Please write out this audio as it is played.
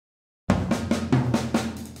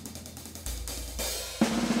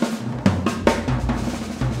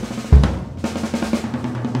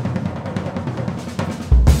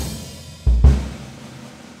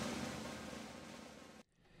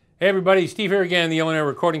Hey everybody, Steve here again in the Illinois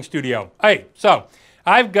recording studio. Hey, so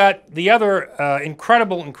I've got the other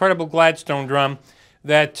incredible Gladstone drum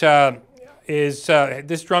that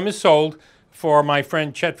this drum is sold for my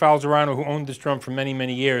friend Chet Falzarano, who owned this drum for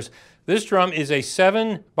many years. This drum is a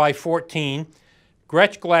 7x14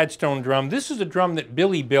 Gretsch Gladstone drum. This is a drum that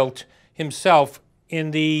Billy built himself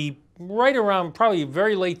in the right around probably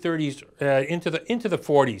very late 30s into the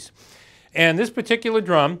 40s. And this particular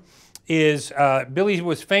drum is, Billy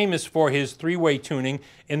was famous for his three-way tuning.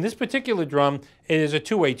 In this particular drum, it is a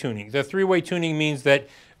two-way tuning. The three-way tuning means that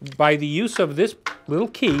by the use of this little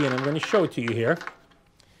key, and I'm going to show it to you here.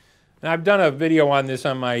 Now, I've done a video on this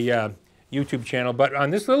on my YouTube channel, but on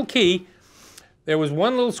this little key, there was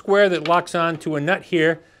one little square that locks on to a nut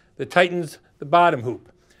here that tightens the bottom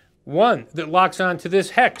hoop. One that locks on to this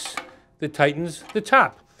hex that tightens the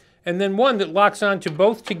top. And then one that locks on to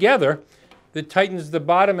both together that tightens the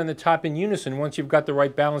bottom and the top in unison once you've got the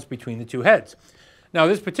right balance between the two heads. Now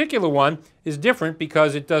this particular one is different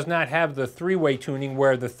because it does not have the three-way tuning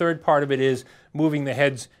where the third part of it is moving the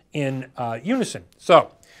heads in unison.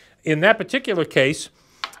 So in that particular case,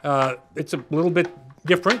 it's a little bit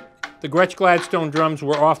different. The Gretsch Gladstone drums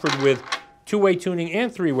were offered with two-way tuning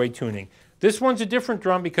and three-way tuning. This one's a different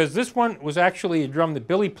drum because this one was actually a drum that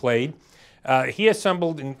Billy played. He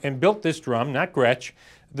assembled and built this drum, not Gretsch.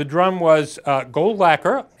 The drum was gold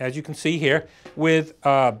lacquer, as you can see here, with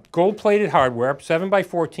gold-plated hardware,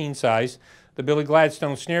 7x14 size, the Billy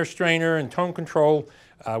Gladstone Snare strainer and tone control,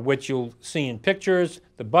 which you'll see in pictures,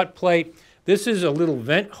 the butt plate. This is a little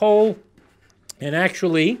vent hole, and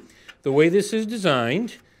actually, the way this is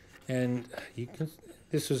designed, and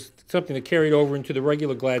this is something that carried over into the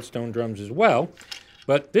regular Gladstone drums as well,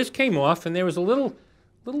 but this came off, and there was a little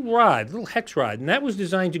hex rod, and that was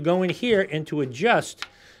designed to go in here and to adjust,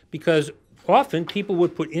 because often people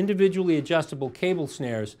would put individually adjustable cable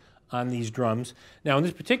snares on these drums. Now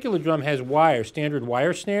this particular drum has standard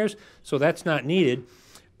wire snares, so that's not needed,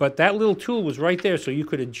 but that little tool was right there so you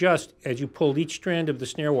could adjust as you pulled each strand of the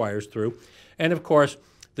snare wires through. And of course,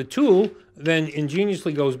 the tool then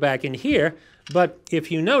ingeniously goes back in here, but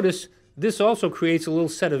if you notice, this also creates a little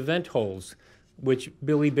set of vent holes, which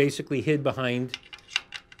Billy basically hid behind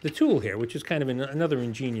the tool here, which is kind of another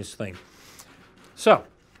ingenious thing. So,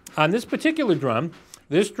 on this particular drum,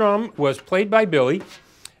 this drum was played by Billy,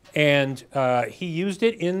 and he used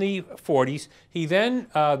it in the 40s. He then,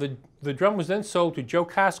 the drum was then sold to Joe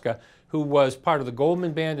Casca, who was part of the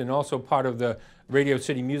Goldman Band and also part of the Radio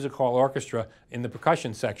City Music Hall Orchestra in the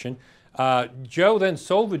percussion section. Joe then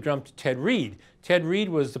sold the drum to Ted Reed. Ted Reed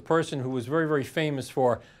was the person who was very famous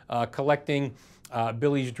for collecting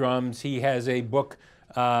Billy's drums. He has a book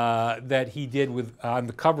that he did with, on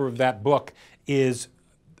the cover of that book is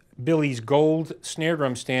Billy's gold snare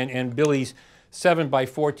drum stand and Billy's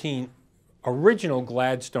 7x14 original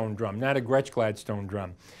Gladstone drum, not a Gretsch Gladstone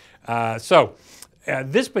drum.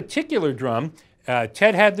 This particular drum,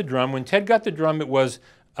 Ted had the drum. When Ted got the drum, it was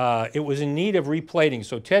in need of replating.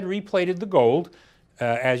 So Ted replated the gold,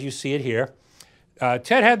 as you see it here.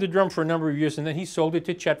 Ted had the drum for a number of years, and then he sold it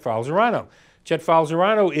to Chet Falzarano. Chet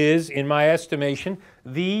Falzarano is, in my estimation,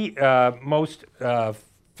 the most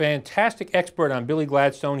fantastic expert on Billy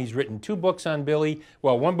Gladstone. He's written 2 books on Billy,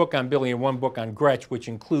 well, 1 book on Billy and 1 book on Gretsch, which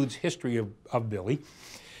includes history of Billy.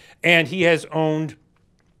 And he has owned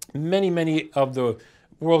many of the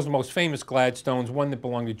world's most famous Gladstones, one that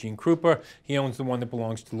belonged to Gene Krupa. He owns the one that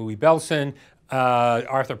belongs to Louis Bellson,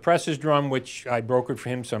 Arthur Press's drum, which I brokered for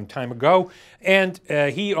him some time ago. And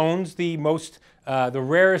he owns the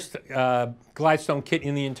rarest Gladstone kit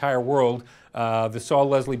in the entire world, the Saul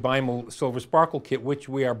Leslie Beimel Silver Sparkle kit, which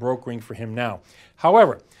we are brokering for him now.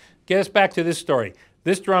 However, get us back to this story.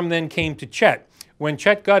 This drum then came to Chet. When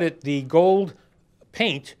Chet got it, the gold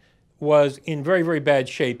paint was in very bad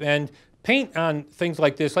shape, and paint on things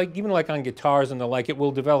like this, even like on guitars and the like, it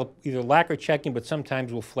will develop either lacquer checking, but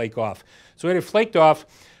sometimes will flake off. So it had flaked off,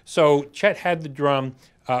 so Chet had the drum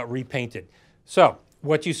repainted. So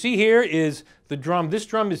what you see here is the drum. This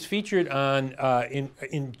drum is featured on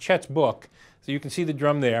in Chet's book, so you can see the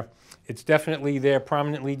drum there. It's definitely there,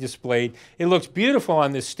 prominently displayed. It looks beautiful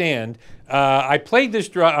on this stand. I played this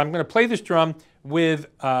drum. I'm going to play this drum with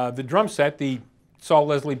the drum set, the Saul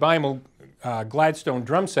Leslie Beimel Gladstone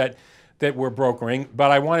drum set that we're brokering,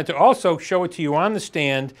 but I wanted to also show it to you on the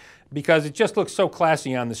stand because it just looks so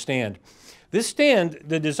classy on the stand. This stand,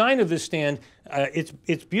 the design of this stand,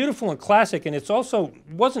 it's beautiful and classic, and it's also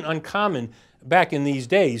wasn't uncommon back in these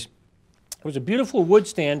days. It was a beautiful wood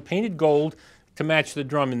stand, painted gold to match the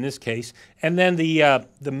drum in this case, and then the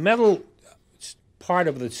metal part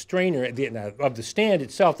of the strainer, of the stand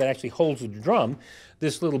itself that actually holds the drum,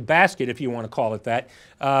 this little basket, if you want to call it that,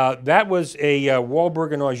 that was a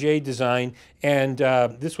Wahlberg and Auger design, and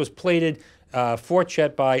this was plated for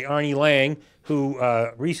Chet by Arnie Lang, who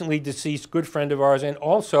recently deceased, good friend of ours, and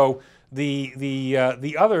also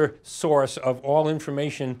the other source of all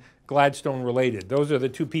information Gladstone related. Those are the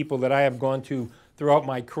two people that I have gone to throughout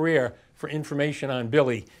my career for information on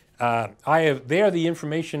Billy. They are the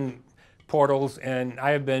information portals, and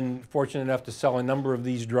I have been fortunate enough to sell a number of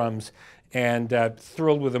these drums, and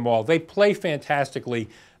thrilled with them all. They play fantastically.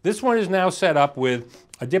 This one is now set up with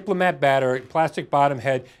a diplomat batter, plastic bottom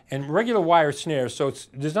head, and regular wire snares, so it's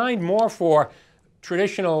designed more for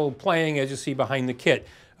traditional playing, as you see behind the kit.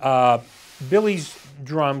 Billy's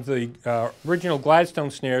drums, the original Gladstone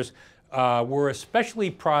snares, were especially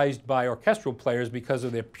prized by orchestral players because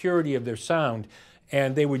of their purity of their sound,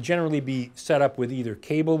 and they would generally be set up with either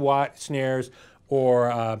cable snares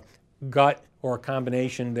or gut or a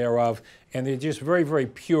combination thereof, and they're just very, very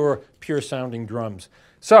pure sounding drums.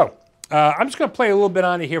 So I'm just going to play a little bit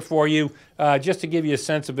on it here for you, just to give you a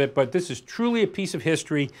sense of it, but this is truly a piece of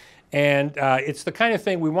history, and it's the kind of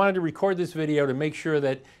thing we wanted to record this video to make sure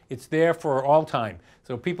that it's there for all time.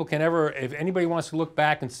 So people can if anybody wants to look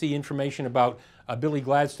back and see information about a Billy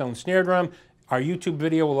Gladstone snare drum, our YouTube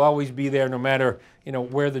video will always be there no matter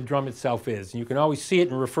where the drum itself is. And you can always see it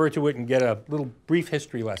and refer to it and get a little brief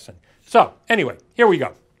history lesson. So anyway, here we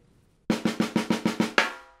go.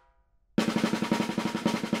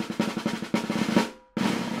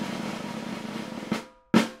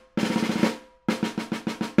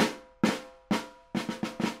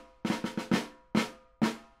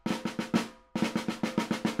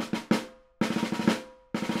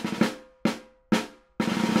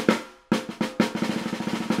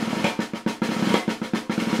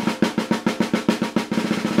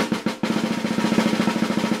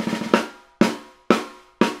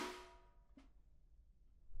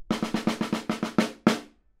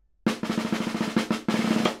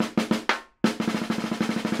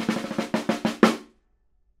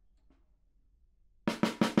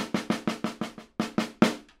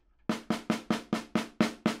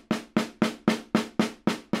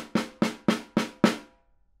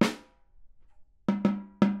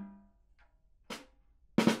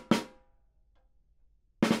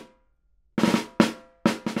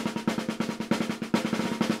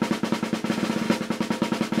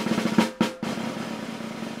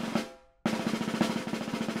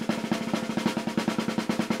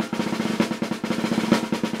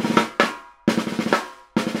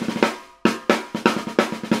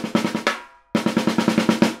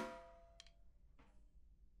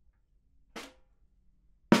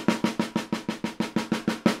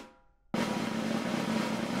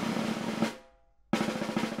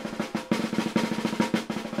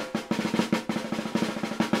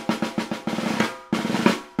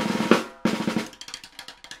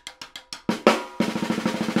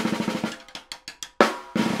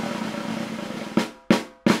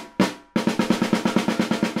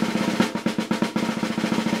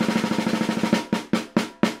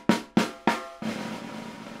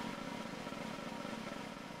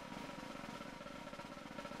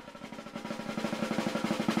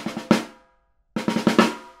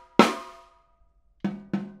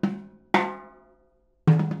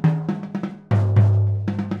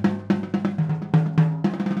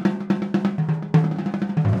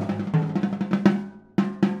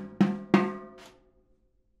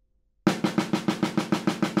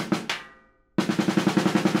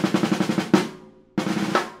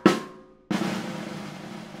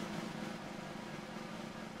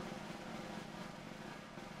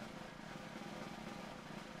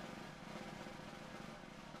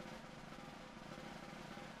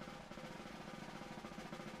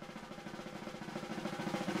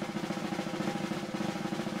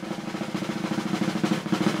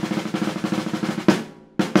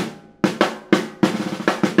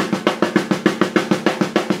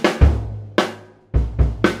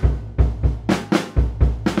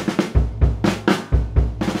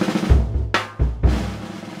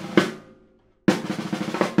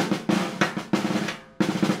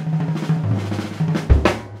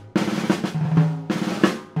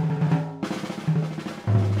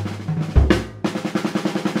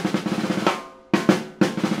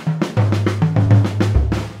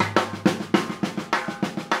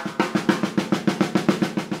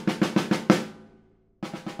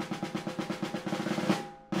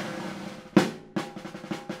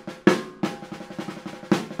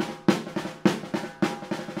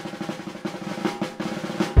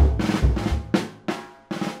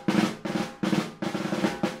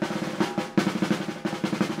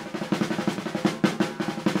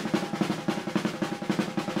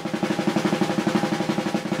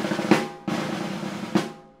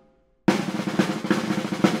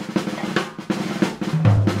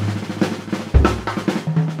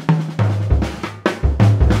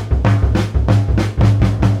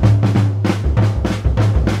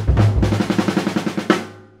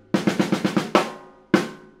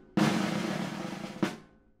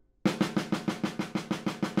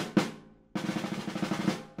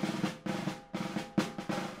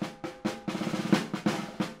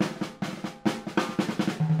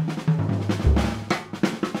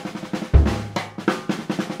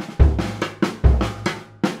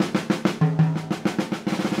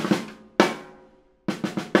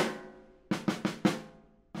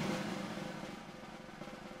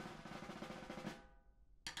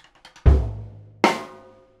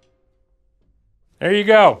 There you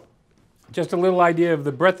go. Just a little idea of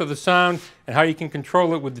the breadth of the sound and how you can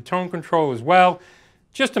control it with the tone control as well.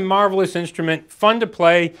 Just a marvelous instrument, fun to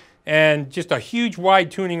play, and just a huge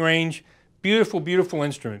wide tuning range. Beautiful, beautiful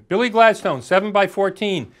instrument. Billy Gladstone,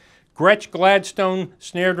 7x14, Gretsch Gladstone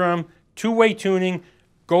snare drum, two-way tuning,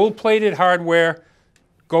 gold-plated hardware,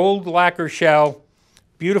 gold lacquer shell,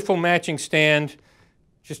 beautiful matching stand.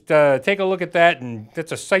 Just take a look at that, and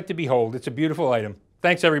that's a sight to behold. It's a beautiful item.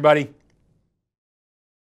 Thanks, everybody.